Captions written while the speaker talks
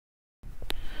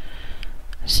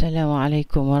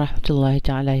Assalamualaikum warahmatullahi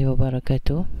ta'ala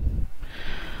wabarakatuh.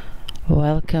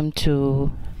 Welcome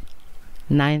to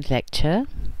 9th lecture.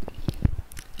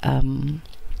 And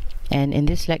in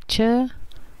this lecture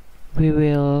we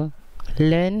will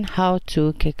learn how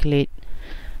to calculate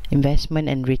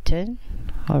investment and return,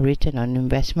 or return on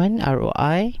investment,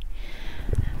 ROI,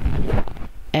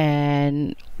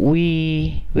 and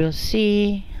we will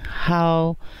see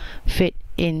how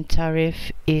fit-in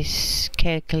tariff is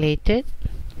calculated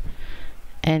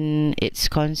and its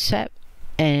concept,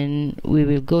 and we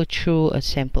will go through a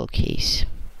sample case.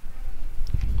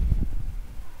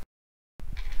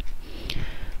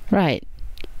 Right,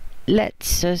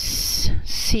 let's just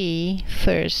see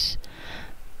first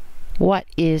what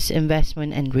is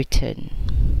investment and return.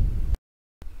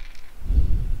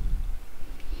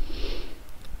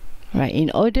 Right,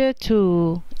 in order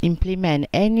to implement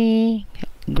any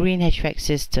green HVAC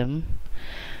system,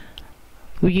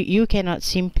 you cannot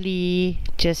simply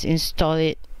just install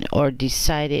it or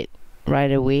decide it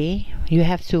right away. You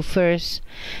have to first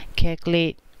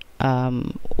calculate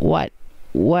what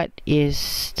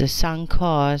is the sunk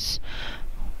cost,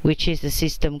 which is the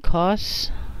system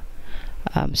cost.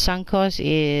 Sunk cost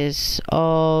is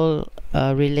all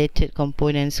related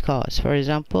components cost. For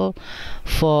example,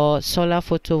 for solar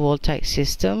photovoltaic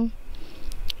system,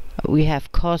 we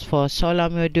have cost for solar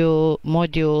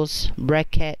modules,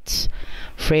 brackets,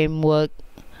 framework,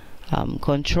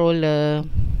 controller,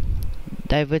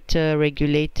 diverter,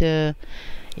 regulator,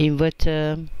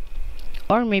 inverter,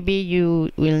 or maybe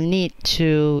you will need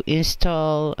to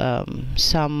install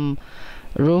some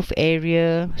roof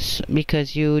area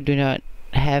because you do not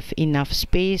have enough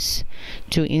space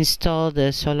to install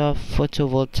the solar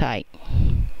photovoltaic.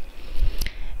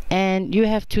 And you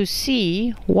have to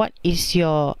see what is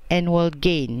your annual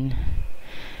gain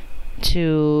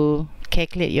to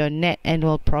calculate your net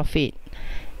annual profit,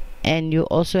 and you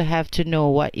also have to know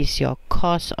what is your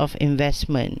cost of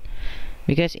investment,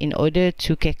 because in order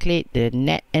to calculate the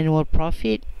net annual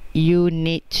profit you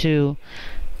need to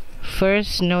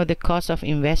first know the cost of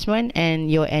investment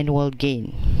and your annual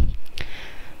gain,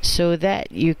 so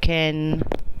that you can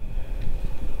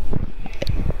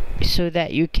see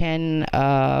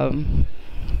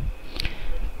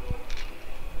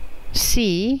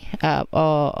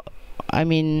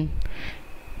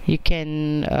you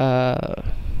can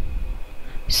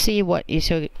see what is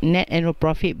your net annual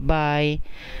profit by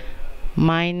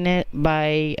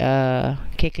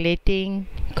calculating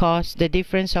the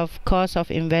difference of cost of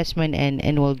investment and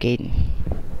annual gain.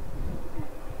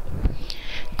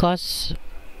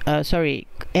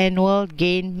 Annual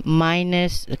gain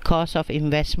minus the cost of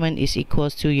investment is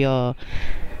equals to your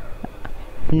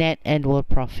net annual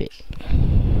profit.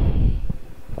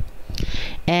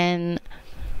 And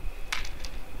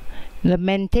the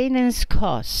maintenance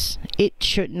cost, it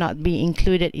should not be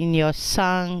included in your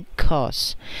sunk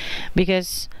cost,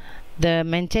 because the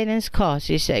maintenance cost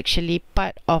is actually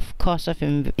part of cost of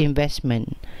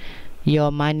investment,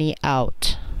 your money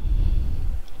out.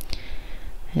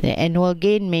 The annual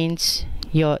gain means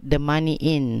the money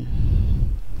in,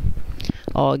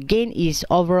 or gain is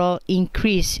overall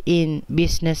increase in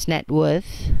business net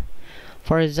worth.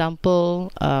 For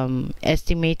example,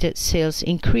 estimated sales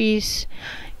increase,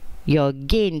 your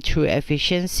gain through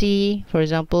efficiency. For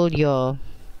example, your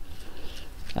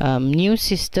new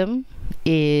system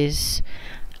is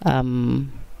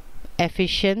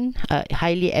efficient,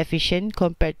 highly efficient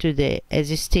compared to the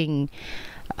existing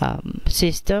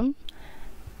system,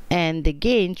 and the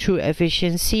gain through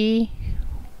efficiency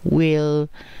will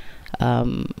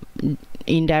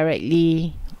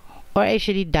indirectly or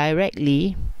actually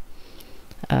directly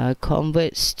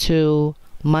converts to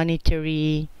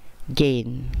monetary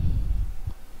gain,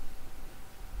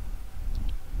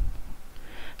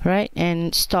 right?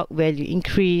 And stock value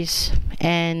increase,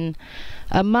 and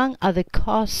among other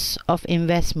costs of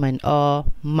investment or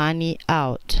money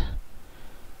out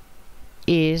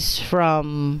is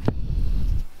from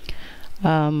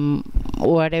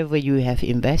whatever you have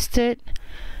invested,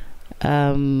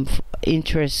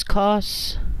 interest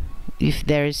costs, if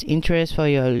there is interest for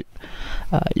your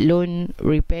loan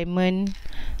repayment,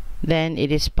 then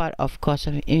it is part of cost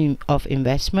of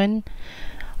investment.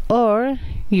 Or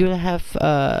you'll have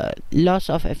loss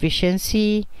of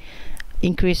efficiency,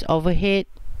 increased overhead,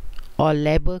 or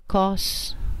labor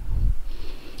costs.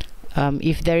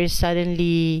 If there is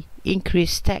suddenly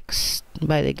increased tax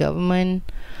by the government,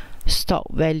 stock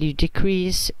value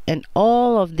decrease, and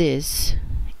all of this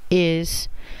is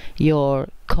your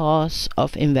cost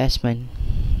of investment.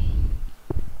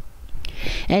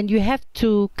 and you have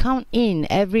to count in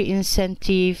every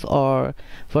incentive, or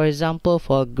for example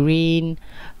for green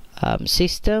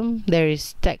system, there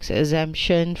is tax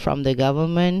exemption from the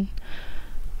government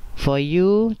for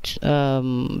you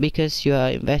because you are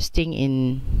investing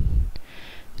in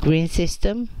green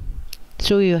system,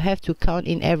 so you have to count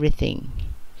in everything.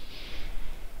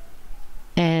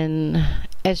 And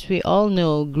as we all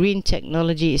know, green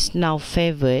technology is now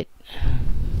favored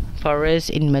for us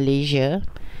in Malaysia,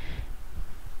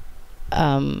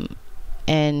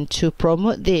 and to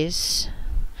promote this,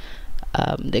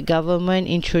 the government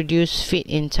introduced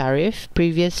feed-in tariff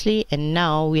previously, and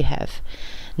now we have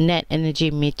net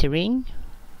energy metering,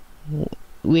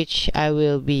 which I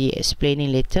will be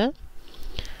explaining later,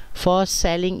 for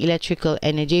selling electrical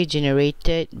energy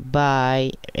generated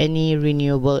by any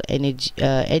renewable energy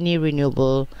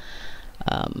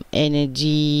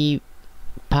energy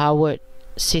powered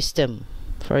system,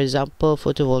 for example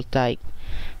photovoltaic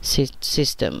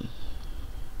system.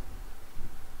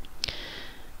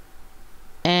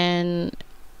 And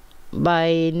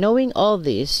by knowing all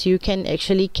this, you can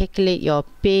actually calculate your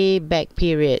payback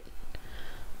period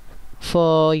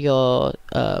for your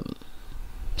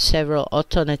several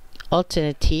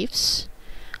alternatives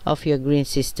of your green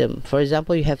system. For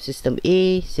example, you have system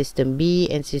A, system B,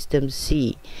 and system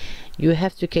C. You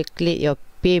have to calculate your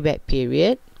payback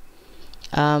period,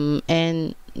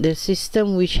 and the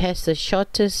system which has the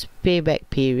shortest payback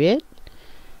period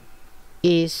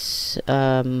is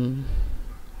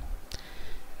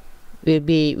will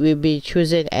be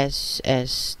chosen as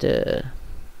the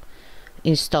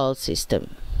installed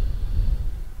system.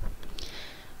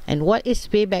 And what is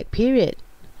payback period?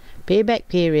 Payback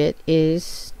period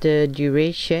is the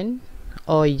duration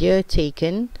or year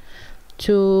taken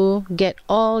to get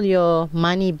all your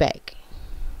money back,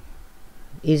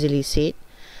 easily said,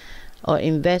 or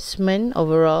investment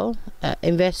overall,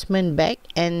 investment back.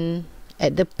 And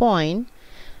at the point,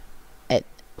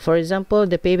 for example,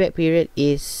 the payback period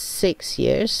is 6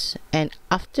 years, and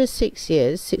after 6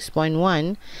 years,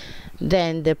 6.1,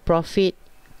 then the profit,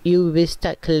 you will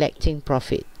start collecting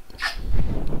profit.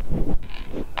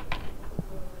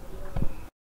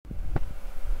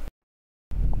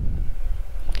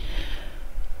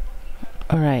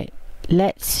 Alright,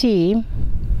 let's see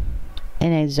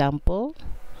an example.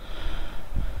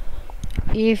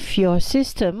 If your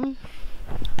system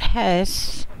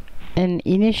has an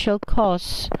initial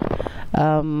cost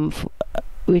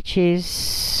which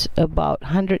is about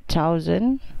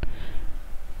 100,000,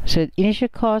 so initial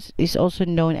cost is also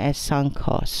known as sunk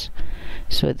cost.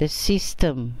 So the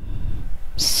system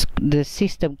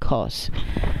cost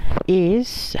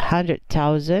is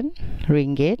 100,000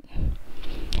 ringgit,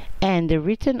 and the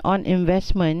return on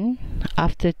investment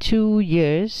after 2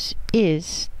 years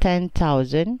is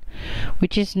 10,000,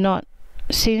 which is not,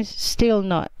 since still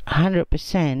not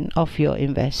 100% of your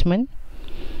investment,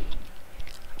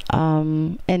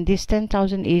 and this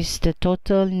 10,000 is the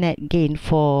total net gain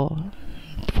for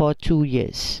 2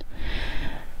 years.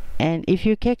 And if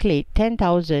you calculate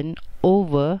 10,000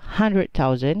 over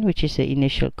 100,000, which is the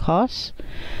initial cost,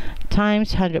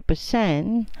 times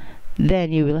 100%,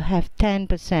 then you will have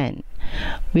 10%,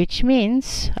 which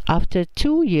means after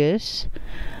 2 years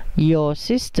your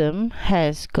system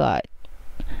has got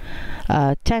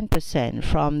 10%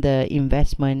 from the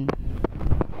investment.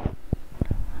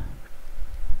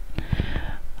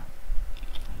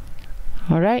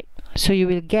 Alright, so you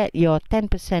will get your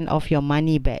 10% of your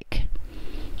money back.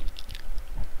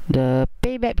 The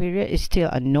payback period is still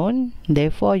unknown,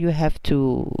 therefore you have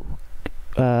to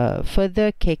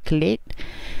further calculate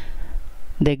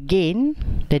the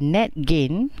gain, the net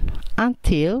gain,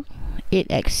 until it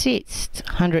exceeds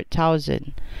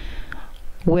 100,000,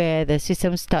 where the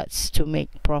system starts to make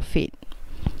profit.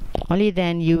 Only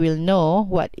then you will know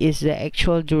what is the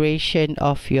actual duration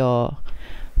of your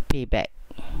payback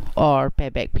or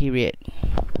payback period.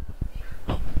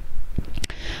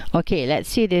 Okay, let's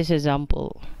see this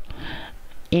example.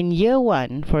 In year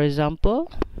 1, for example,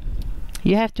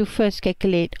 you have to first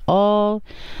calculate all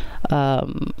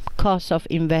cost of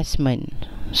investment.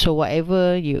 So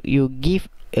whatever you give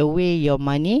away your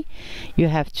money, you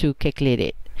have to calculate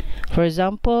it. For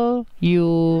example,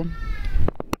 you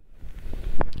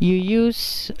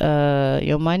use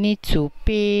your money to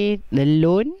pay the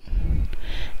loan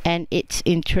and its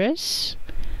interest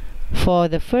for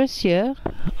the first year,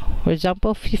 for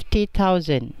example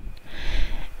 50,000,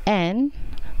 and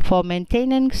for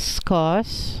maintenance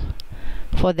costs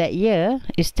for that year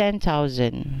is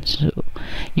 10,000. So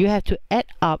you have to add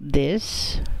up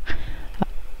this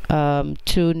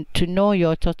to know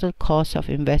your total cost of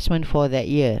investment for that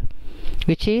year,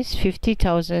 which is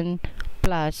 50,000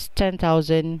 plus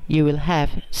 10,000, you will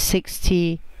have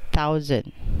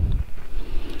 60,000.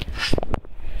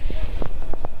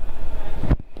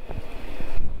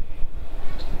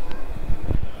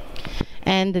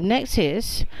 And the next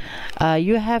is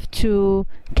you have to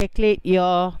calculate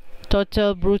your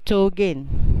total brutto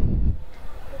gain.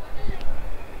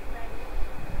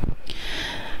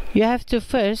 You have to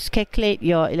first calculate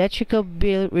your electrical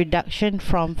bill reduction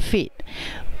from feed,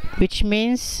 which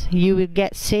means you will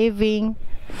get saving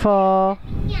for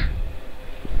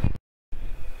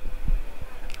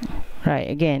right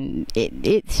again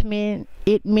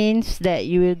it means that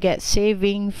you will get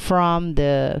saving from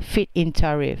the feed-in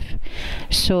tariff,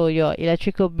 so your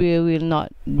electrical bill will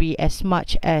not be as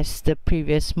much as the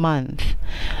previous month,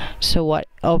 so what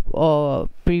or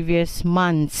previous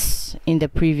months in the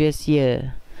previous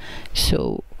year.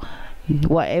 So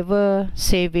whatever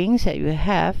savings that you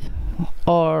have,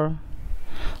 or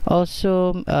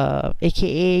also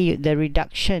aka the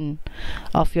reduction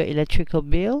of your electrical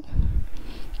bill,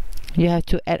 you have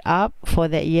to add up for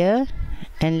that year.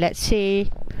 And let's say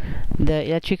the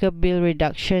electrical bill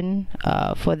reduction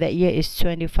for that year is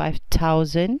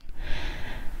 25,000,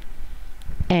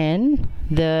 and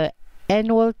the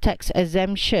annual tax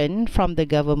exemption from the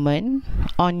government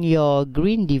on your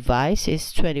green device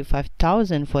is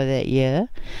 25,000 for that year.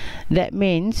 That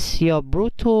means your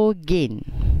brutto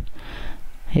gain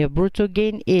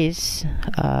is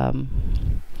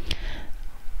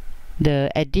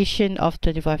the addition of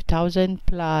 25,000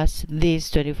 plus this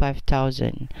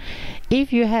 25,000.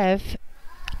 If you have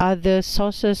other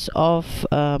sources of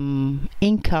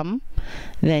income,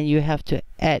 then you have to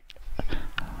add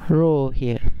row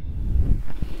here,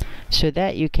 so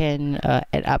that you can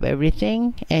add up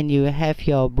everything and you have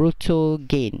your brutto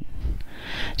gain.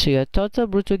 So your total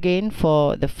brutto gain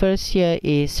for the first year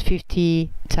is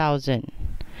 50,000.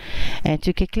 And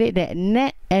to calculate that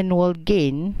net annual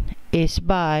gain is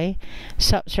by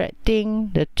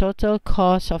subtracting the total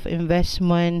cost of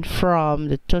investment from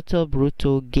the total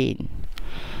brutto gain.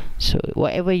 So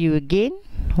whatever you gain,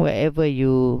 whatever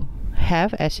you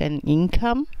have as an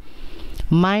income,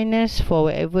 minus for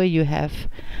whatever you have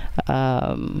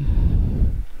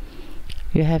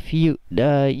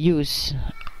use,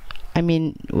 I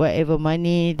mean whatever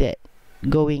money that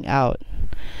going out.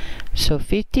 So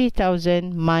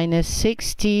 50,000 minus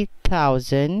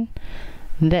 60,000,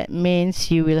 that means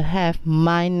you will have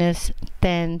minus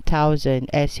 10,000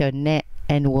 as your net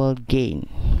annual gain.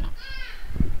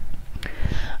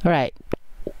 Alright,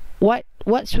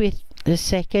 what's with the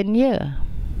second year?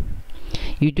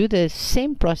 You do the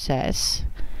same process,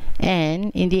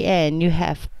 and in the end you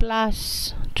have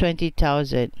plus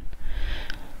 20,000.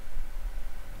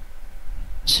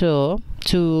 So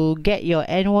to get your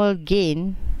annual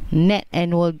gain, net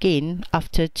annual gain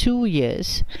after 2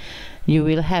 years, you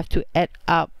will have to add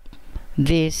up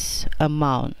this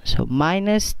amount. So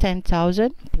minus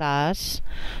 10,000 plus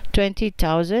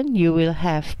 20,000, you will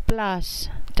have plus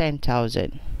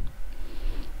 10,000.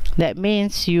 That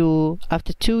means you,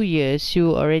 after 2 years,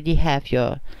 you already have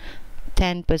your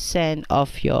 10%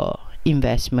 of your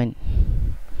investment.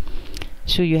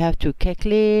 So you have to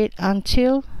calculate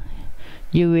until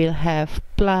you will have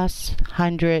plus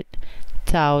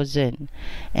 100,000,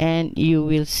 and you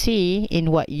will see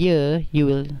in what year you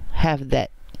will have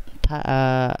that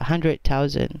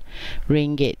 100,000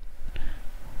 ringgit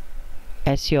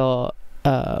as your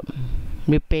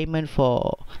repayment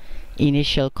for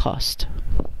initial cost.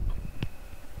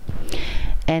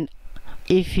 And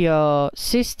if your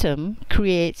system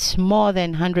creates more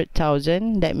than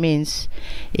 100,000, that means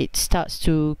it starts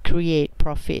to create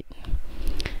profit.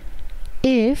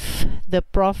 If the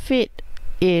profit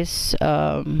is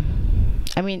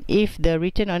if the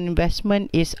return on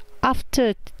investment is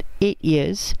after 8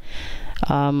 years,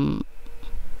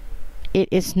 it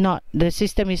is not, the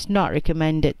system is not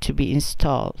recommended to be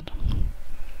installed,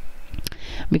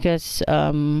 because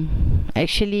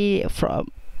actually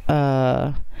from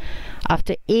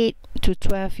after 8 to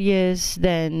 12 years,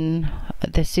 then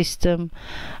the system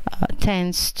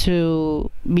tends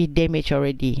to be damaged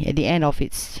already at the end of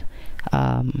its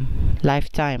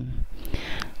lifetime.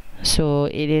 So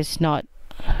it is not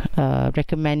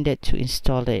recommended to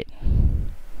install it,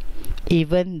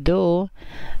 even though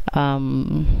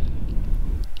the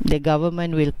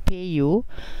government will pay you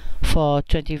for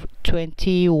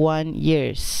 21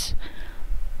 years,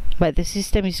 but the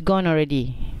system is gone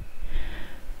already.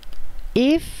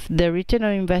 If the return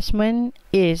on investment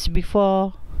is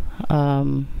before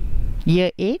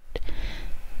year 8,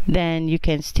 then you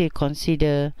can still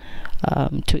consider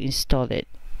to install it.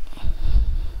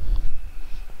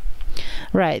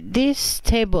 Right, this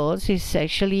tables is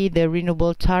actually the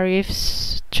renewable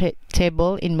tariffs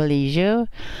table in Malaysia,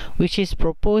 which is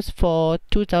proposed for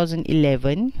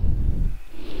 2011.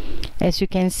 As you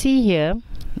can see here,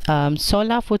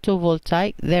 solar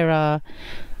photovoltaic, there are,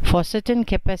 for certain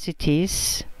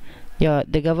capacities,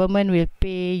 the government will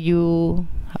pay you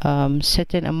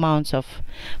certain amounts of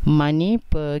money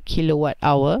per kilowatt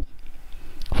hour.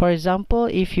 For example,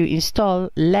 if you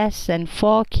install less than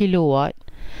 4 kilowatt,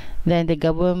 then the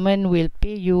government will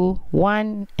pay you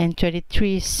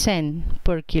 1.23 cents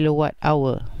per kilowatt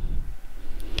hour,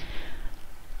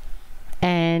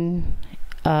 and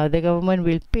the government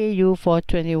will pay you for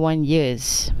 21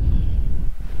 years.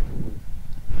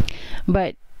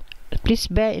 But please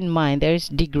bear in mind there is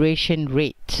degradation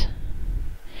rate,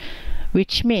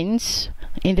 which means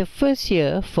in the first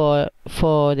year for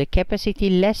the capacity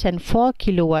less than 4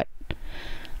 kilowatt,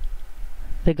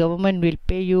 the government will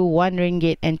pay you 1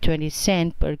 ringgit and 20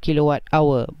 cents per kilowatt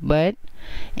hour. But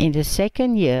in the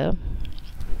second year,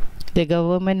 the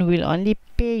government will only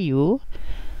pay you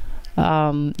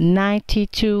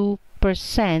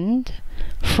 92%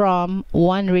 from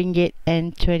 1 ringgit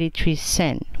and 23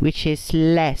 cents, which is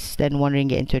less than 1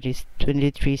 ringgit and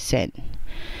 23 cents.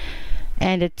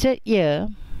 And the third year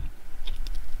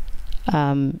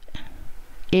the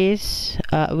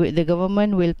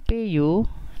government will pay you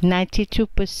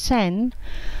 92%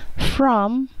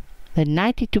 from the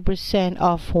 92%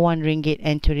 of 1 ringgit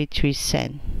and 23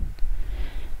 cents,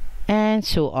 and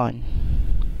so on.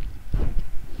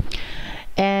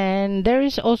 And there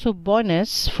is also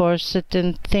bonus for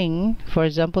certain thing. For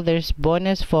example, there is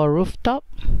bonus for rooftop.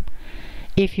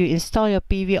 If you install your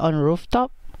PV on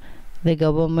rooftop, the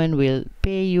government will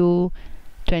pay you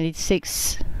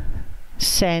 26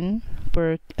 cents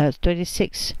per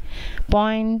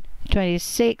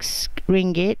 26.26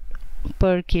 ringgit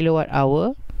per kilowatt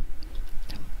hour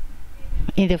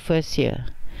in the first year.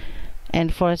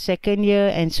 And for a second year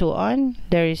and so on,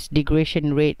 there is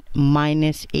degradation rate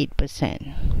minus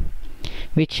 8%,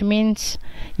 which means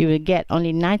you will get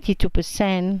only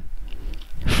 92%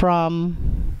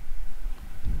 from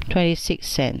 26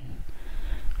 cents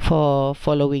for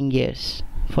following year.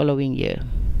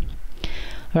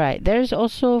 Right, there is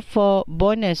also for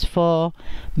bonus for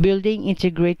building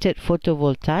integrated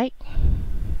photovoltaic.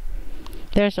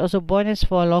 There's also bonus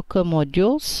for local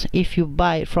modules if you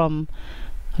buy it from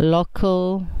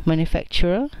local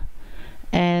manufacturer,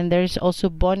 and there is also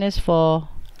bonus for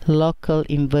local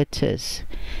inverters.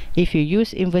 If you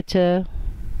use inverter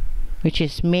which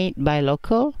is made by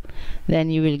local, then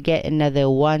you will get another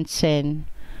 1 cent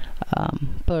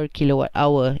per kilowatt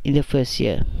hour in the first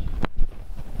year.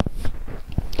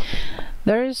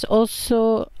 There is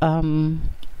also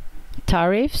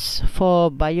tariffs for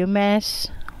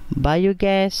biomass,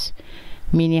 biogas,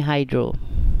 mini hydro.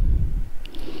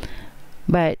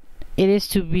 But it is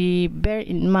to be bear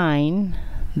in mind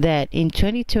that in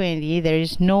 2020 there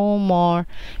is no more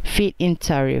feed-in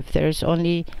tariff. There is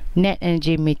only net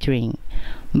energy metering.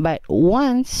 But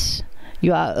once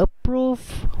you are approved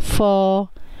for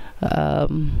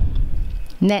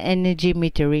net energy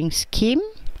metering scheme,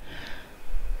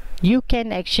 you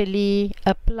can actually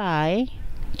apply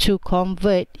to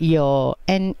convert your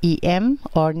NEM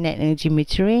or net energy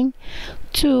metering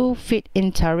to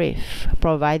feed-in tariff,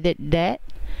 provided that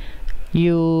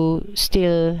you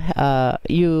still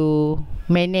you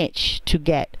manage to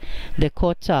get the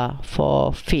quota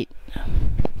for feed.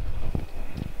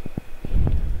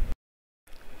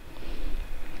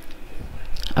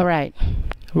 Alright,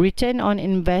 return on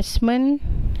investment,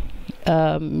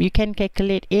 you can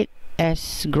calculate it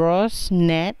as gross,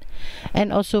 net,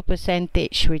 and also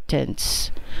percentage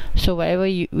returns. So whatever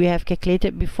we have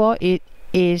calculated before, it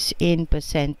is in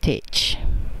percentage.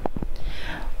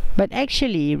 But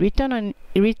actually, return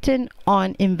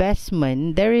on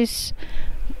investment, there is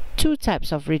two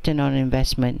types of return on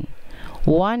investment.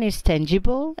 One is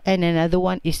tangible and another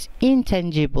one is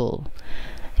intangible.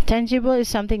 Tangible is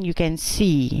something you can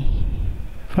see.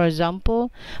 For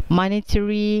example,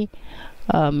 monetary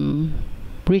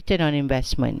return on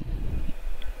investment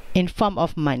in form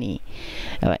of money.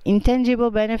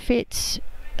 Intangible benefits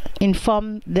in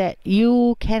form that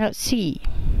you cannot see.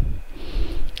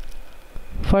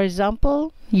 For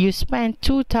example, you spend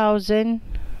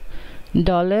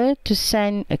 $2,000 to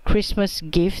send a Christmas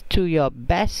gift to your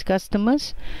best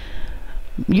customers.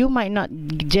 You might not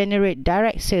generate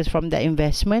direct sales from the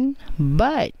investment,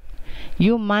 but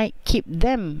you might keep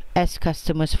them as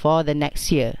customers for the next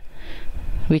year,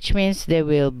 which means they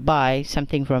will buy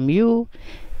something from you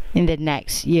in the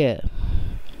next year.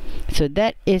 So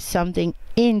that is something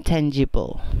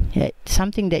intangible.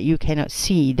 something that you cannot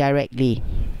see directly,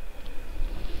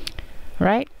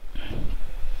 right?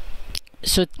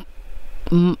 So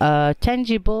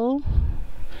tangible,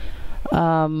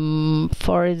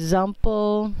 for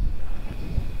example,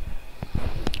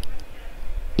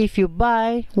 if you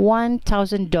buy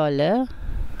 $1,000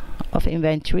 of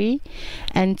inventory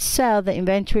and sell the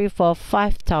inventory for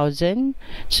 5,000,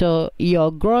 so your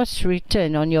gross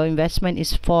return on your investment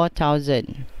is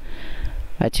 4,000.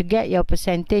 To get your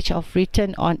percentage of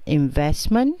return on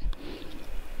investment,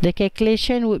 the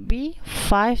calculation would be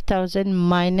 5,000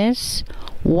 minus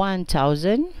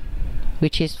 1,000,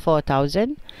 which is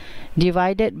 4,000,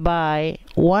 divided by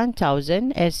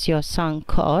 1,000 as your sunk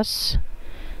cost.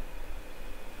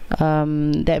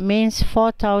 That means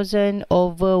 4,000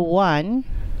 over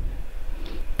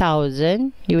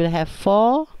 1,000, you will have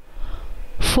 4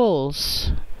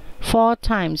 fulls, 4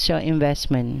 times your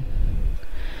investment,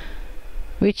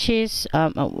 which is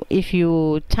if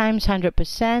you times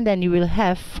 100%, then you will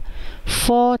have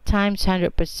 4 times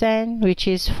 100%, which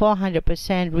is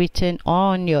 400% return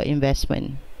on your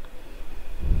investment.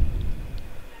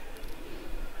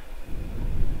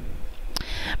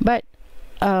 But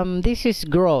this is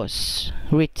gross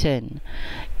return.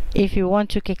 If you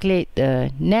want to calculate the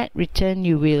net return,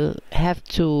 you will have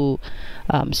to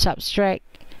subtract,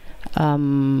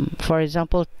 for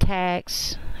example,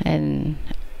 tax and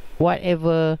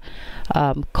whatever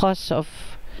cost of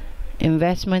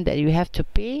investment that you have to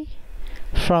pay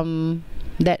from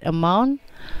that amount,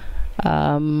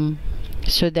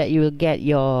 so that you will get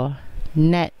your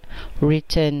net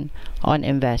return on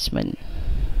investment.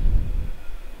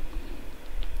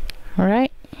 All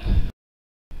right.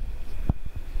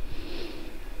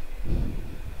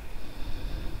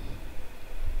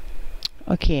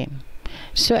 Okay,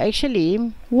 so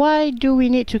actually, why do we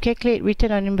need to calculate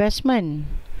return on investment?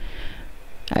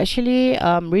 Actually,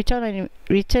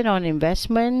 return on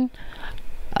investment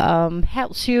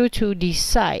helps you to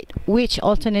decide which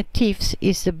alternatives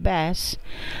is the best.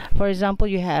 For example,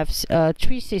 you have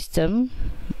 3 systems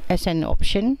as an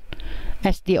option,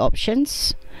 as the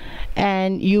options,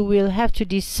 and you will have to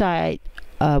decide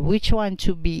which one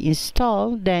to be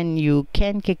installed. Then you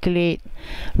can calculate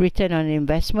return on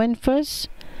investment first,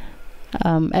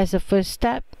 as a first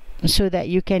step, so that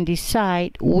you can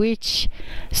decide which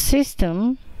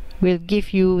system will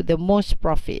give you the most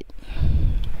profit.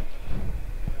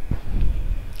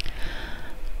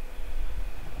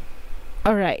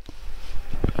 Alright,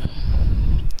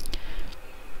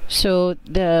 so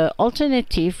the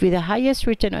alternative with the highest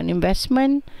return on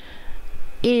investment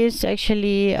is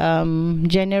actually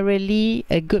generally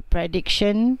a good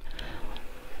prediction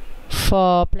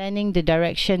for planning the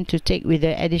direction to take with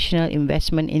the additional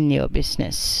investment in your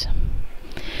business.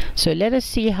 So let us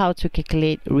see how to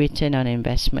calculate return on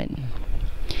investment.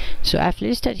 So I've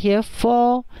listed here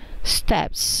 4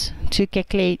 steps to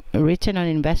calculate return on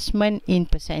investment in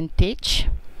percentage.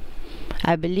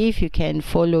 I believe you can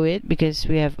follow it because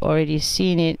we have already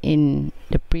seen it in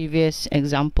the previous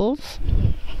examples.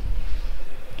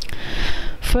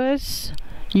 First,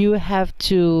 you have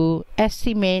to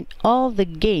estimate all the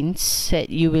gains that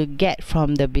you will get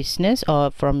from the business or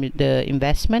from the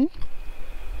investment,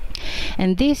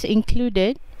 and this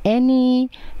included any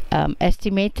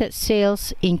estimated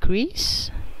sales increase,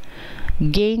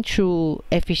 gain through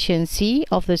efficiency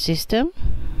of the system,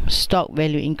 stock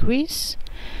value increase,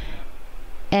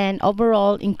 and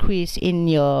overall increase in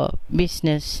your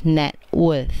business net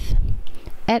worth.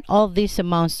 Add all these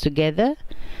amounts together,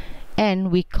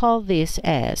 and we call this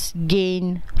as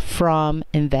gain from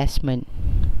investment.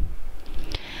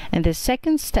 And the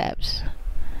second step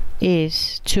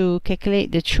is to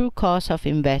calculate the true cost of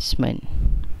investment.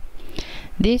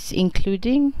 This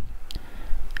including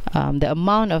the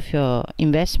amount of your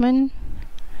investment,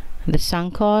 the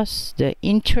sunk cost, the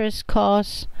interest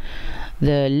cost,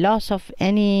 the loss of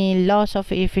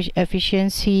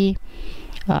efficiency,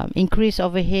 increased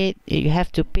overhead you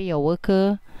have to pay your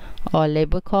worker or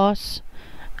labor costs,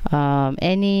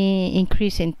 any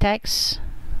increase in tax,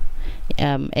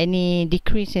 any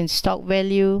decrease in stock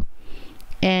value,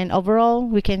 and overall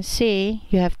we can say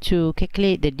you have to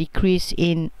calculate the decrease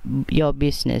in your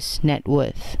business net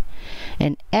worth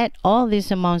and add all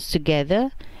these amounts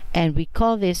together, and we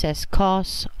call this as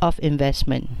cost of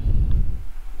investment.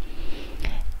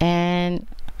 And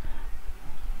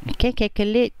you can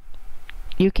calculate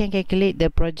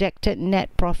the projected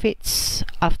net profits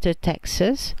after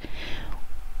taxes,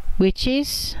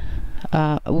 which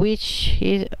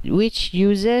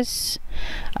uses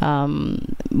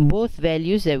both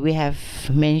values that we have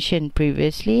mentioned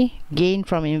previously, gain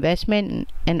from investment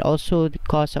and also the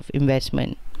cost of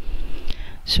investment.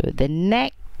 So the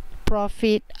net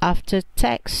profit after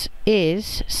tax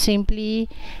is simply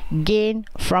gain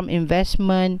from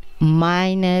investment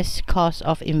minus cost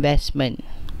of investment,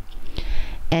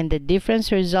 and the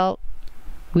difference result,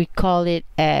 we call it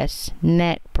as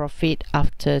net profit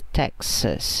after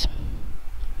taxes.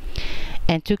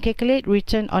 And to calculate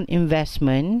return on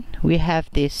investment, we have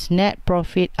this net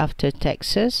profit after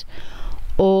taxes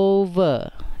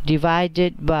over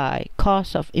divided by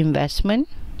cost of investment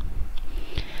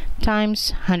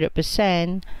times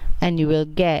 100%, and you will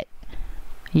get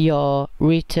your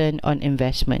return on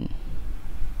investment.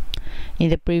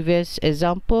 In the previous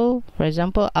example, for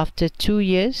example, after 2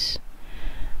 years,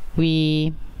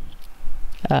 we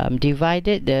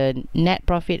divided the net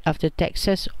profit after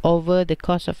taxes over the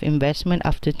cost of investment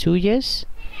after 2 years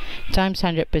times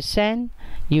 100%,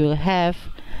 you will have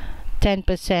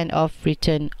 10% of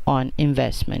return on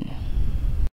investment.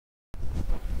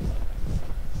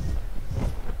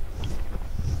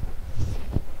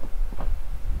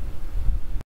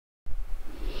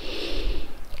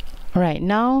 Alright,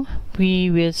 now we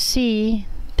will see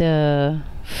the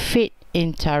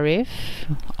feed-in tariff.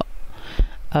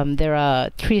 There are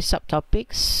 3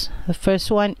 subtopics. The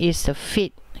first one is the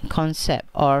feed concept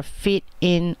or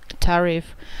feed-in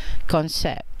tariff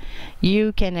concept.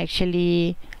 You can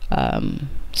actually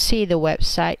see the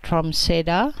website from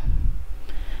SEDA,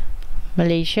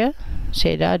 Malaysia,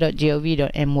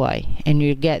 seda.gov.my, and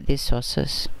you'll get these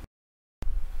sources.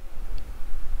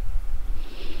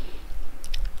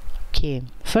 Okay,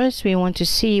 first we want to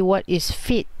see what is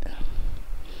feed-in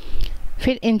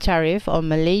tariff, or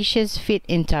Malaysia's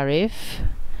feed-in tariff,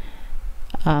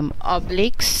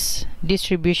 obliques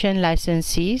distribution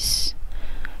licensees,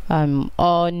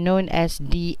 or known as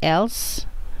DLs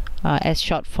as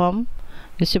short form.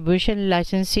 Distribution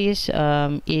licensees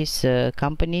is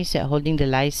companies that holding the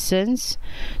license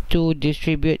to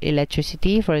distribute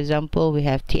electricity. For example, we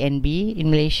have TNB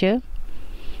in Malaysia,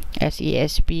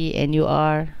 SESP,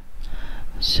 NUR.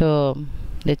 So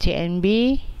the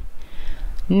TNB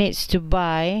needs to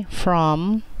buy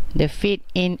from the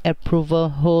feed-in approval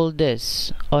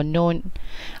holders, or known,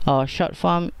 or short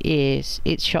form is,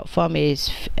 its short form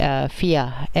is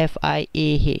FIA,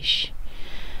 FIAH.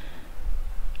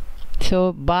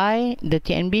 So buy, the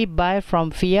TNB buy from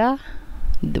FIA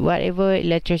whatever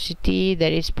electricity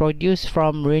that is produced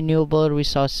from renewable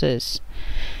resources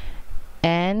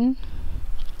and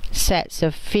sets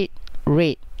a feed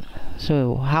rate.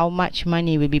 So how much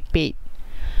money will be paid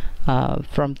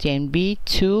from TNB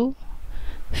to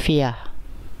FIA.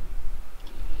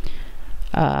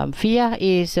 FIA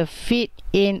is a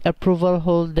feed-in approval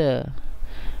holder.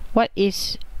 What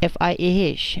is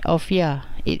FIAH or FIA?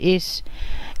 It is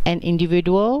an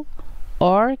individual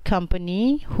or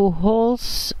company who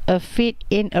holds a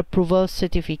feed-in approval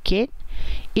certificate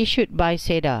issued by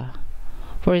SEDA.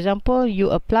 For example, you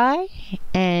apply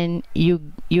and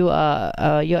your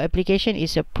application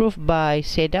is approved by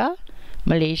SEDA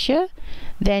Malaysia,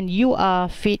 then you are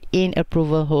feed-in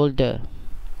approval holder.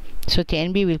 So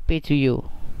TNB will pay to you.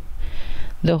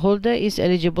 The holder is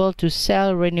eligible to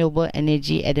sell renewable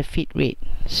energy at a feed rate.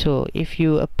 So if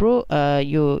you approve,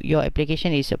 your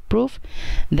application is approved,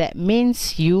 that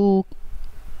means you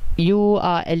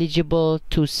are eligible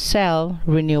to sell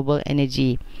renewable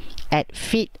energy at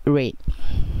feed rate.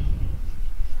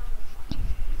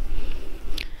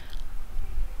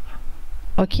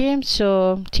 Okay,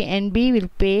 so TNB will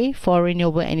pay for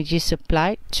renewable energy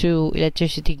supplied to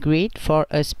electricity grid for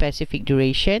a specific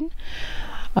duration.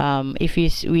 If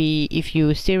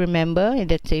you still remember in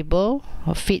the table,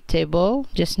 or feed table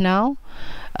just now,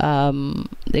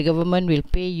 the government will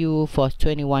pay you for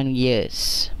 21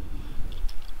 years.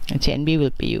 TNB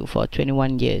will pay you for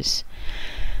 21 years.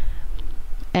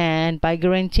 And by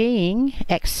guaranteeing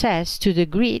access to the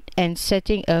grid and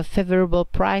setting a favorable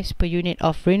price per unit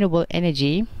of renewable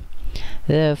energy,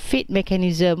 the feed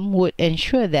mechanism would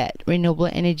ensure that renewable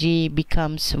energy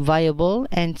becomes viable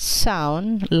and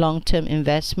sound long-term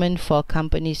investment for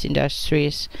companies,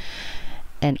 industries,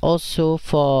 and also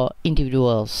for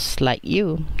individuals like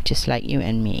you, just like you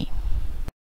and me.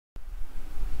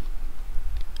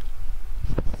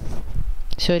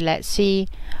 So let's see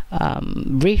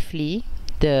briefly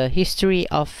the history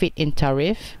of feed-in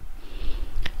tariff.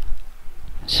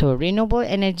 So renewable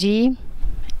energy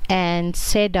and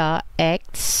SEDA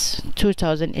Acts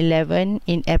 2011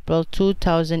 in April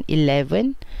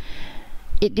 2011,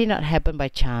 it did not happen by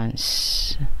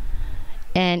chance,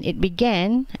 and it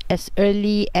began as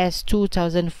early as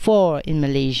 2004 in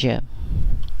Malaysia.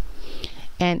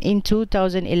 And in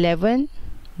 2011,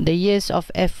 the years of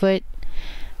effort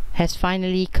has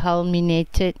finally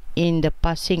culminated in the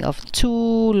passing of 2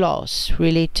 laws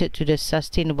related to the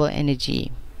sustainable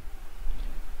energy.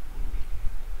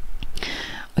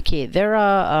 Okay, there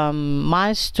are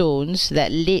milestones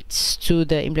that leads to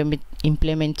the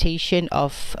implementation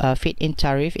of feed-in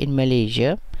tariff in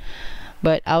Malaysia,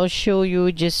 but I'll show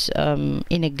you just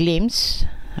in a glimpse,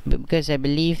 because I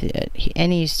believe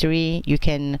any history you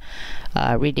can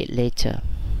read it later.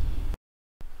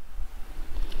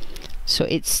 So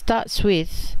it starts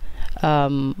with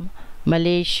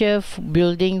Malaysia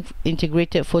building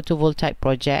integrated photovoltaic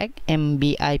project,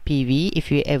 MBIPV, if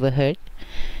you ever heard,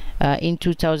 in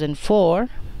 2004,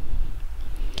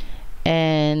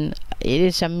 and it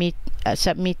is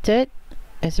submitted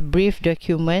as a brief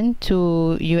document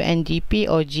to UNDP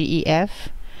or GEF,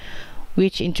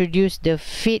 which introduced the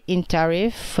feed-in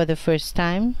tariff for the first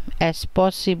time as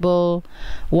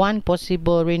one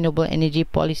possible renewable energy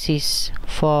policies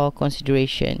for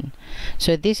consideration.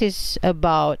 So this is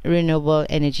about renewable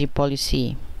energy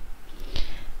policy,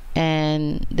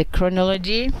 and the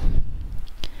chronology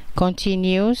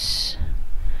continues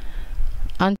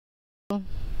until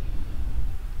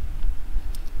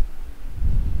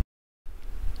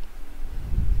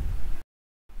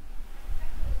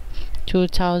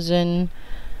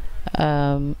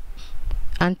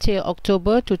until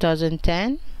October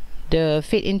 2010. The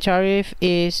feed-in tariff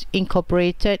is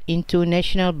incorporated into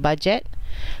National Budget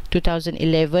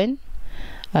 2011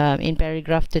 in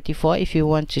paragraph 34 if you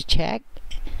want to check,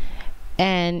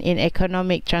 and in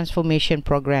Economic Transformation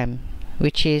Program,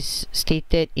 which is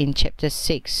stated in Chapter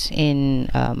 6 in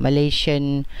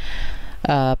Malaysian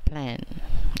plan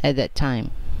at that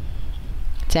time,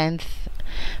 10th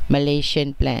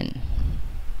Malaysian Plan.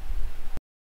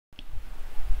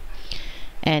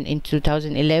 And in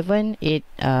 2011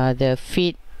 the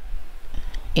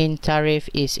feed-in tariff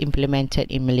is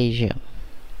implemented in Malaysia.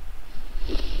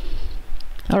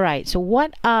 Alright, so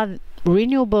what are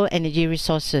renewable energy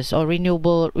resources or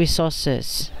renewable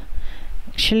resources?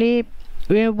 Actually,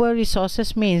 renewable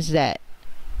resources means that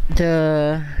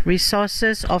the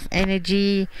resources of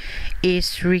energy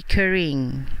is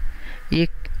recurring.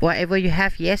 Whatever you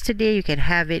have yesterday, you can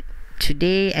have it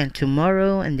today and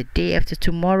tomorrow and the day after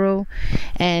tomorrow,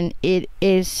 and it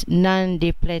is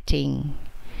non-depleting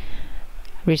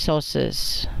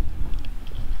resources.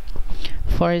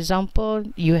 For example,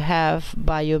 you have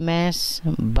biomass,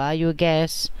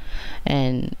 biogas,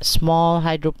 and small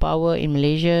hydropower in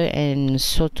Malaysia, and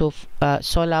solar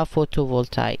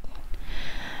photovoltaic.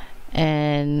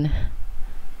 And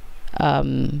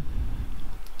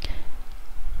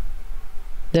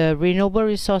the renewable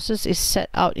resources is set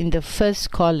out in the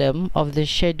first column of the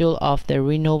schedule of the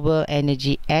Renewable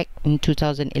Energy Act in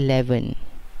 2011.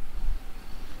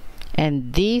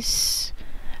 And these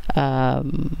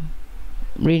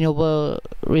renewable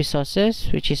resources,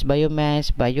 which is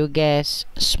biomass, biogas,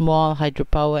 small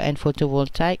hydropower, and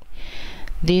photovoltaic,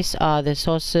 these are the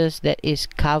sources that is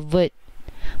covered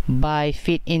by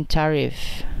feed-in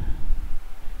tariff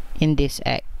in this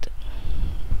act.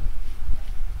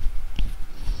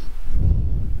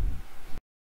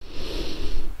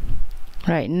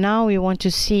 Right, now we want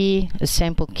to see a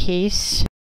sample case.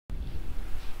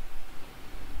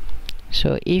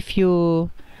 So if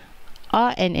you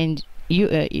are an engineer,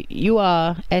 a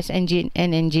HVAC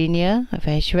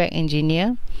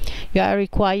engineer, you are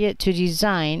required to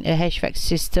design a HVAC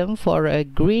system for a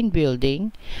green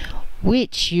building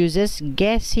which uses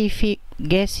gasifier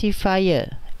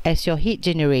as your heat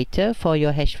generator for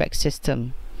your HVAC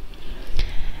system,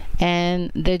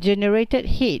 and the generated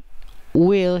heat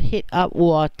will heat up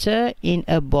water in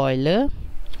a boiler,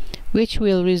 which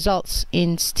will result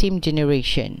in steam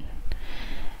generation.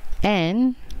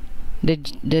 And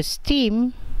the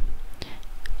steam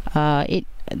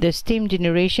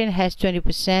generation has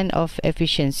 20% of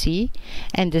efficiency,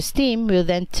 and the steam will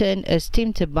then turn a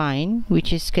steam turbine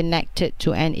which is connected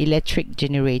to an electric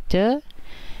generator,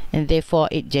 and therefore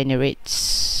it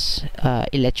generates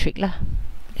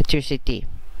electricity.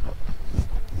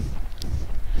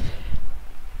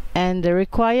 And the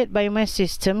required biomass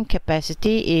system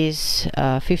capacity is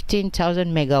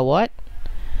 15,000 megawatt,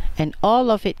 and all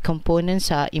of its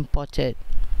components are imported.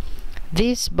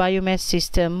 This biomass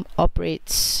system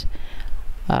operates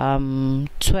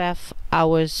 12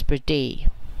 hours per day,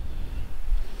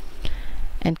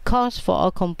 and cost for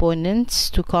all components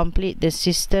to complete the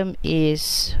system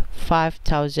is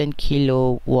 5,000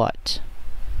 kilowatt.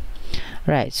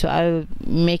 Right, so I'll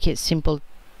make it simple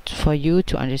for you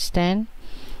to understand.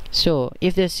 So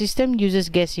if the system uses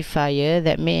gasifier,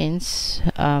 that means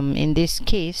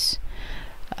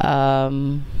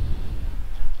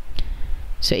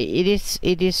So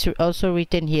it is also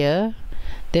written here,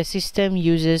 the system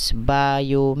uses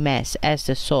biomass as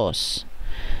the source.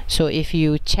 So if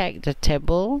you check the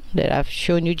table that I've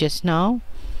shown you just now,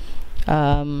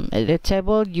 at the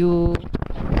table you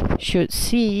should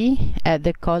see at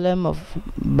the column of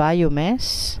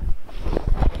biomass,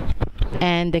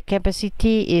 and the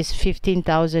capacity is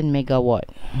 15,000 megawatt.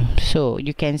 So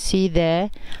you can see there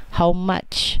how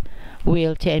much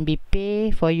will TNB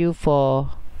pay for you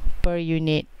for per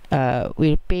unit,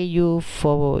 will pay you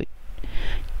for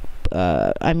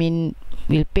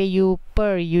will pay you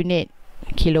per unit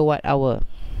kilowatt hour.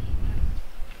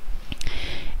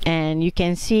 And you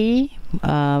can see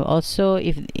also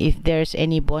if there's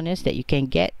any bonus that you can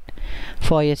get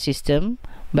for your system,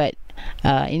 but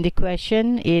in the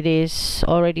question it is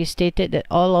already stated that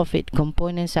all of its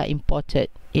components are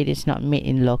imported, it is not made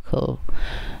in local.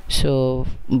 So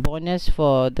bonus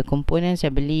for the components, I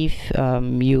believe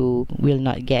you will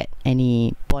not get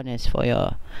any bonus for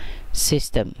your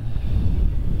system.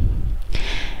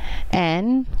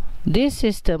 And this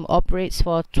system operates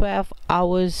for 12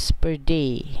 hours per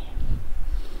day.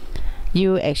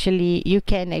 You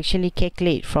can actually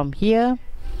calculate from here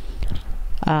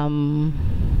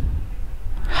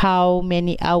how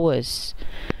many hours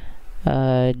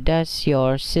does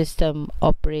your system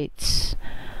operates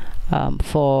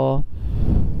for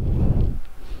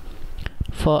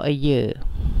a year.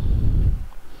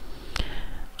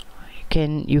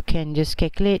 You can just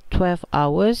calculate 12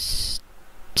 hours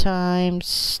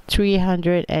times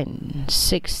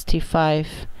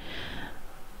 365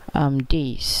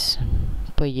 days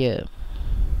per year.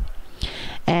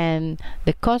 And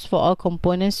the cost for all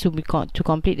components to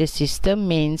complete the system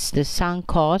means the sunk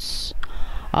cost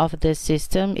of the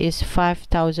system is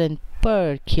 5,000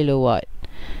 per kilowatt.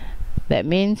 That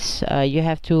means you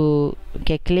have to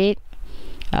calculate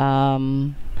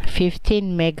 15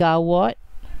 megawatt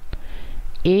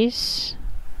is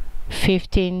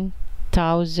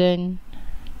 15,000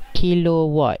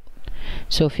 kilowatt.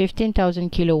 So 15,000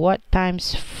 kilowatt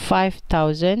times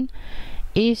 5,000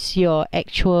 is your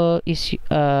actual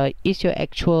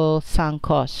sunk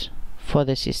cost for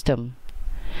the system,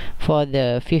 for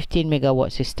the 15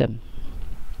 megawatt system.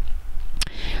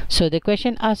 So the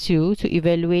question asks you to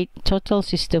evaluate total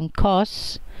system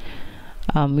costs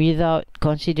without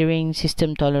considering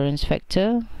system tolerance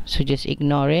factor, so just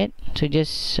ignore it. So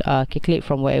just calculate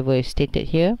from whatever is stated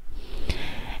here,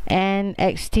 and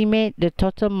estimate the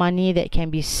total money that can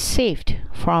be saved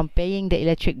from paying the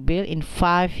electric bill in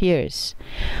 5 years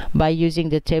by using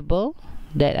the table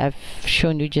that I've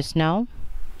shown you just now.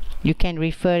 You can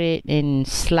refer it in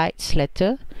slides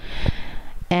later,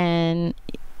 and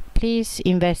please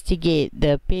investigate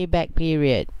the payback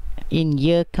period in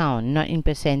year count, not in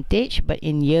percentage, but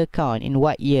in year count, in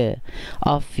what year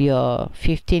of your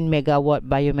 15 megawatt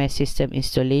biomass system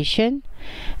installation.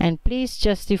 And please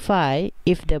justify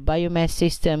if the biomass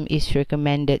system is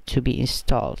recommended to be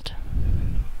installed.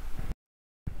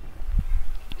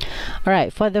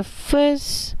 Alright, for the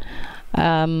first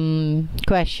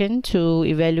question to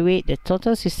evaluate the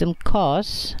total system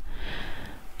cost,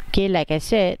 okay, like I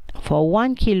said, for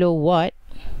 1 kilowatt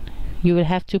you will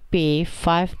have to pay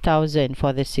 5,000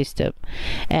 for the system,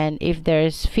 and if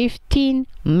there's 15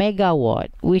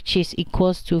 megawatt, which is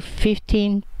equals to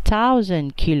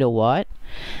 15,000 kilowatt,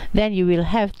 then you will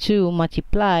have to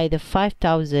multiply the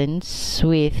 5,000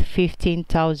 with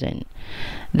 15,000.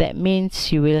 That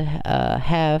means you will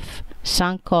have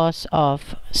sunk cost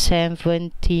of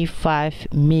 75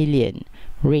 million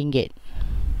ringgit.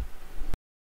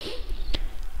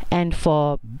 And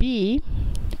for B,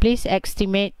 please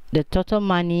estimate the total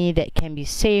money that can be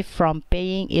saved from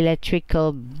paying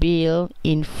electrical bill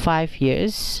in 5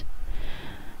 years.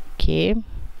 Okay,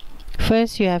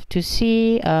 first you have to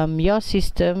see your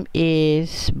system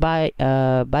is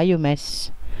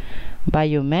biomass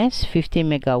 15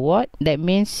 megawatt. That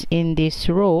means in this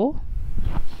row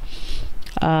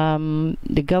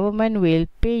the government will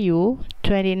pay you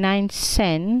 29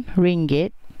 cent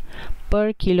ringgit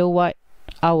per kilowatt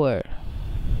hour.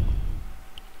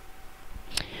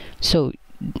 So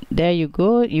there you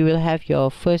go, you will have your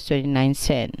first 29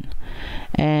 cent,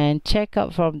 and check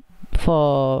out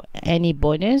for any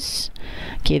bonus.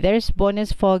 Okay, there's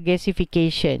bonus for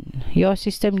gasification. Your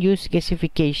system use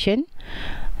gasification,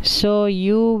 so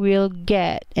you will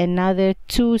get another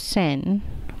 2 cent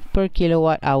per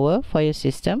kilowatt hour for your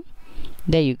system.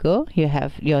 There you go, you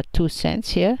have your 2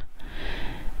 cents here.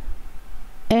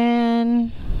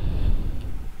 And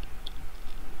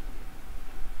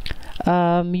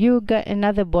you got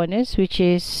another bonus, which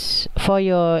is for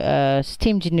your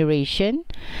steam generation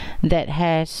that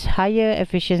has higher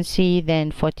efficiency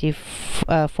than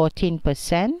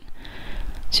 14%.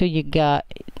 So you got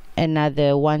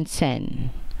another 1 cent.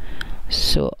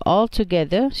 So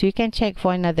altogether, so you can check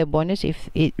for another bonus if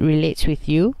it relates with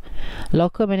you.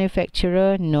 Local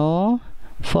manufacturer, no.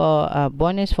 For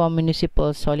bonus for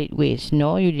municipal solid waste,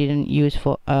 no, you didn't use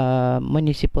for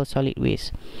municipal solid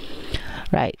waste,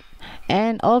 right?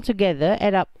 And altogether,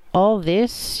 add up all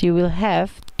this, you will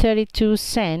have 32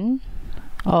 cent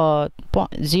or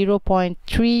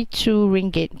 0.32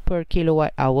 ringgit per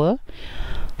kilowatt hour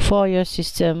for your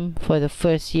system for the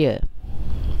first year.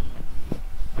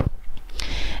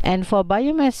 And for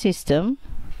biomass system,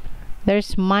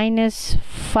 there's minus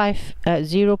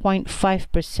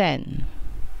 0.5%.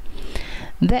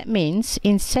 That means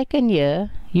in second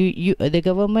year, the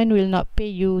government will not pay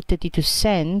you 32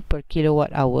 cent per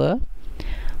kilowatt hour,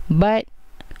 but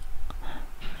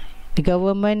the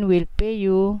government will pay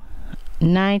you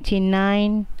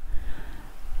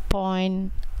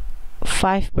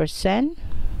 99.5%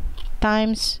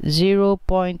 times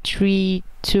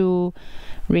 0.32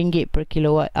 ringgit per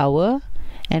kilowatt hour,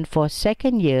 and for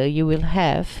second year you will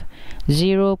have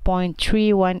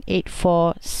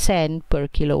 0.3184 cent per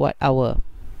kilowatt hour.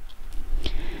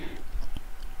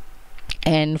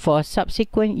 And for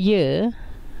subsequent year,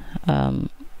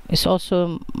 it's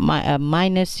also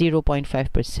minus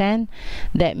 0.5%.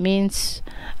 That means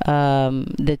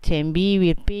the TMB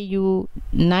will pay you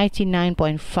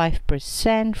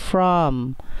 99.5%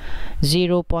 from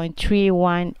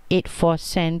 0.3184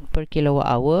 cent per kilowatt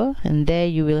hour, and there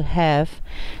you will have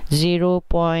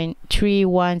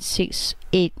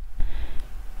 0.3168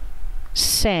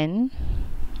 cent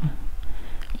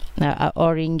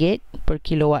or ringgit per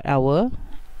kilowatt hour,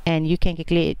 and you can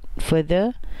calculate it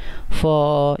further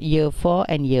for year 4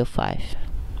 and year 5,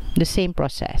 the same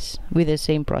process, with the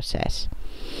same process.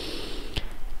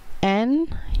 And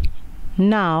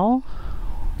now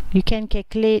you can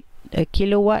calculate a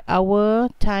kilowatt hour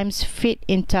times fit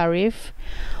in tariff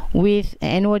with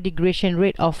annual degradation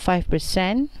rate of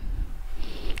 5%.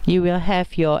 You will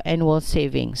have your annual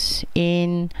savings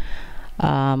in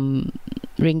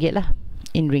ringgit lah,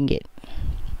 in ringgit.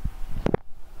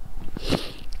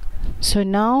 So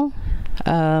now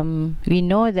we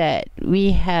know that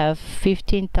we have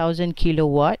 15,000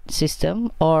 kilowatt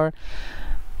system or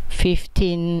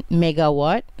 15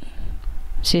 megawatt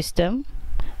system,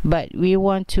 but we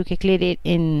want to calculate it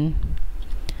in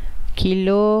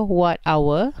kilowatt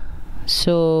hour,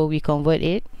 so we convert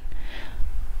it.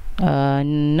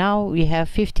 Now we have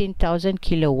 15,000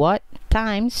 kilowatt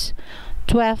times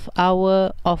 12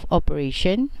 hour of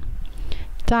operation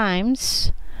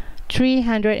times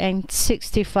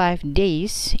 365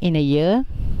 days in a year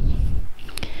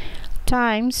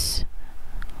times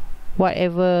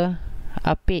whatever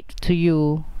paid to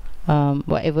you,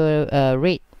 whatever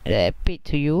rate paid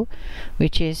to you,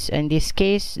 which is in this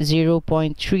case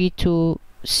 0.32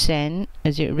 cent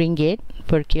ringgit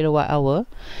per kilowatt hour,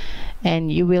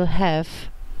 and you will have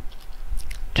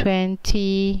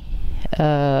 20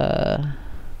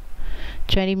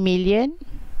 million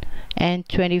and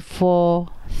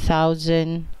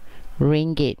 24,000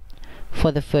 ringgit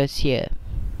for the first year,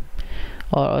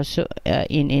 or also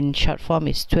in short form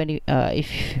is 20.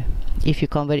 If you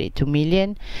convert it to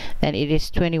million, then it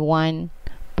is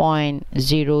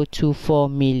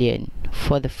 21.024 million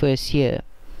for the first year.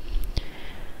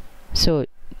 So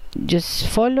just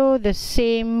follow the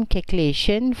same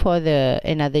calculation for the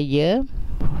another year.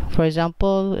 For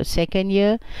example, second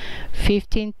year,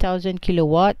 15,000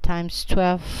 kilowatt times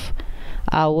 12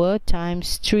 hour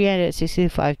times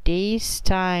 365 days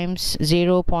times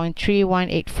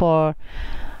 0.3184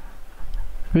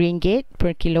 ringgit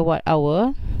per kilowatt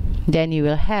hour, then you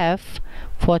will have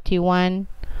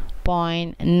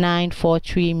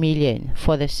 41.943 million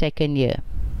for the second year.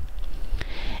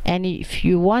 And if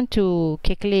you want to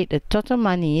calculate the total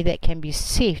money that can be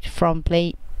saved from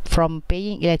paying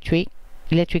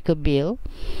electrical bill,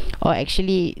 or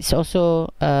actually it's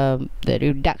also the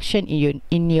reduction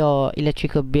in your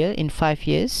electrical bill in 5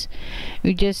 years,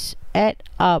 you just add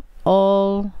up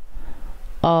all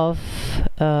of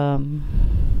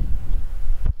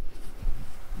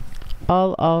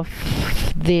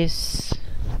these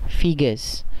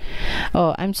figures.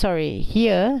 Oh, I'm sorry,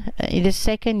 here in the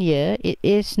second year it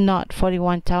is not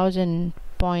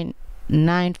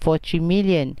 41,943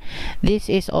 million. This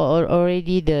is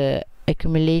already the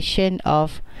accumulation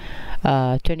of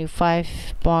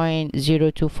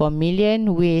 25.024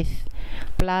 million with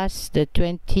plus the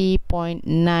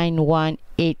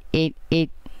 20.91888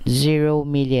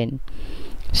 million.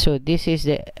 So this is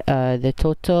the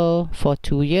total for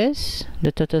 2 years,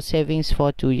 the total savings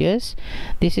for 2 years.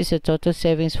 This is the total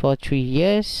savings for 3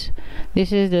 years.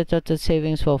 This is the total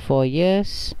savings for 4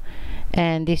 years,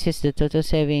 and this is the total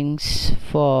savings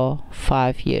for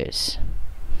 5 years.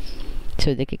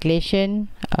 So the calculation,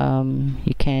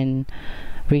 you can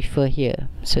refer here.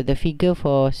 So the figure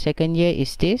for second year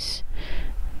is this,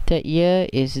 third year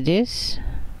is this,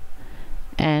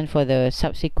 and for the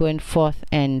subsequent fourth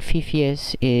and fifth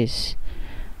years is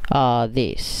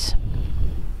this.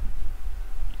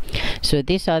 So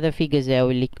these are the figures that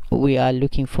we are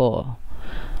looking for.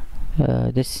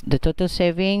 The total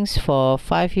savings for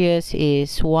 5 years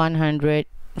is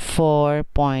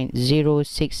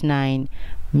 104.069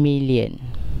 million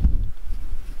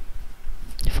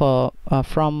for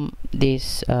from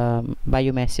this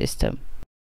biomass system.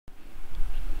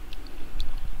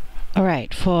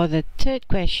 Alright, for the third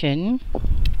question,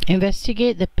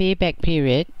 investigate the payback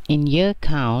period in year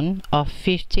count of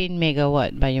 15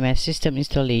 megawatt biomass system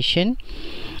installation,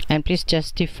 and please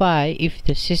justify if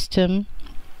the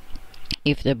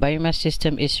biomass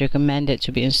system is recommended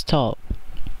to be installed.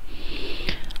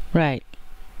 Right.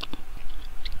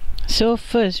 So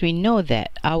first, we know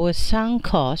that our sunk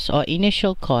cost or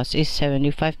initial cost is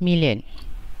 75 million.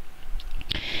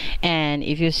 And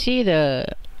if you see the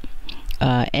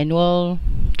annual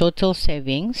total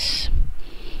savings,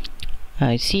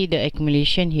 see the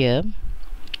accumulation here.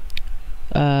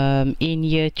 In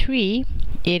year 3,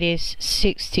 it is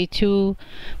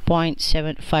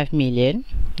 62.75 million,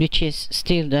 which is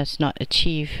still does not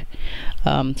achieve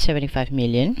 75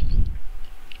 million.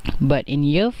 But in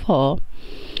year 4,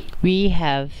 we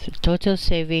have total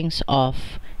savings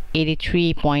of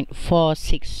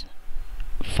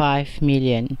 83.465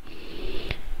 million,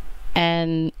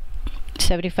 and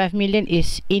 75 million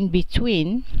is in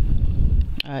between,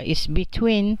 is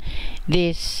between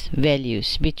these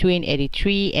values, between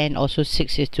 83 and also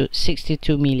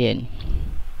 62 million.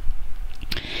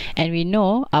 And we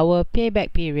know our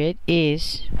payback period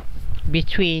is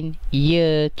between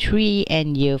year 3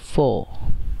 and year 4.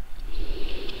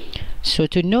 So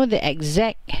to know the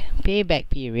exact payback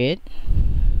period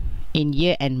in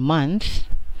year and month,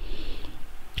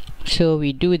 so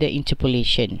we do the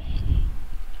interpolation.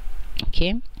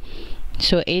 Okay,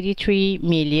 so 83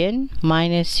 million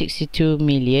minus 62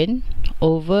 million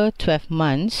over 12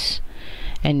 months,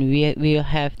 and we will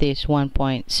have this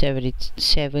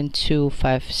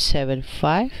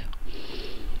 1.72575,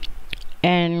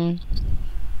 and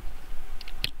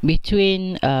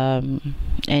between and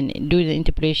do the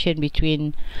interpolation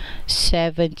between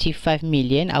 75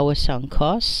 million, our sunk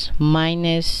cost,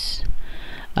 minus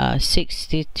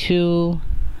 62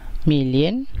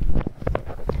 million.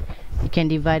 You can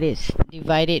divide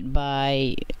it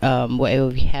by whatever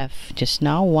we have just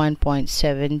now,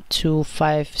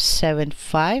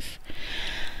 1.72575,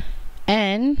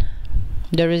 and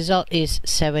the result is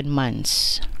 7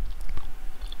 months.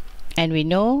 And we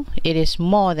know it is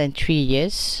more than 3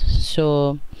 years,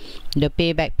 so the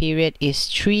payback period is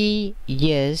 3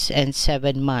 years and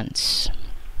 7 months.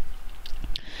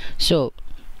 So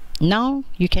now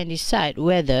you can decide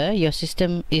whether your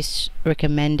system is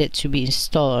recommended to be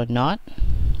installed or not,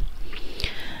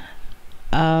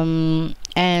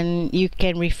 and you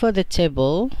can refer the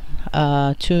table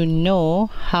to know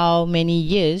how many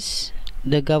years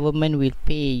the government will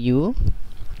pay you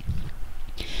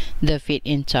the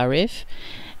feed-in tariff.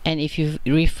 And if you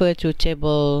refer to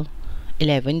table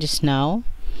 11 just now,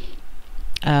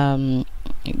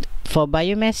 for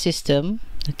biomass system,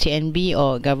 TNB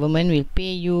or government will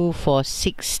pay you for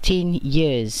 16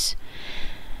 years,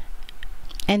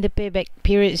 and the payback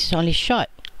period is only short,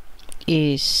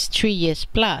 is 3 years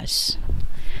plus.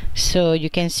 So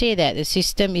you can say that the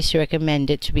system is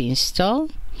recommended to be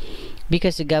installed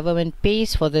because the government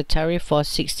pays for the tariff for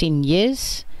 16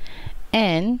 years,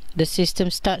 and the system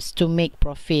starts to make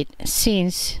profit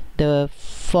since the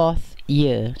 4th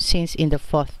year, since in the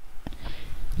 4th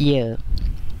year.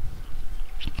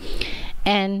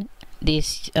 And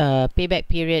this payback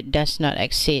period does not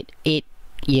exceed 8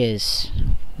 years,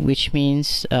 which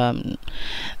means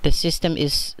the system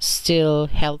is still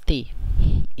healthy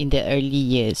in the early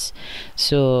years,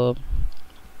 so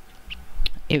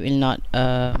it will not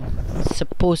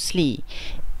supposedly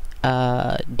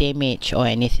damage or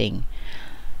anything.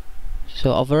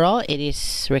 So overall, it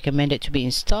is recommended to be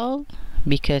installed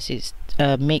because it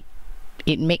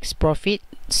makes profit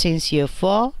since year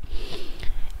 4,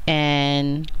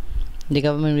 and the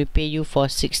government will pay you for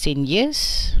 16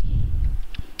 years,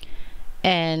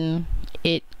 and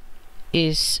it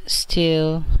is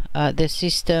still the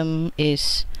system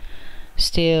is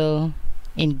still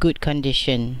in good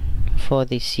condition for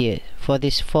this year, for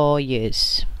these 4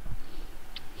 years.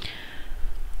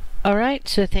 Alright,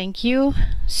 so thank you.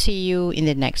 See you in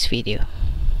the next video.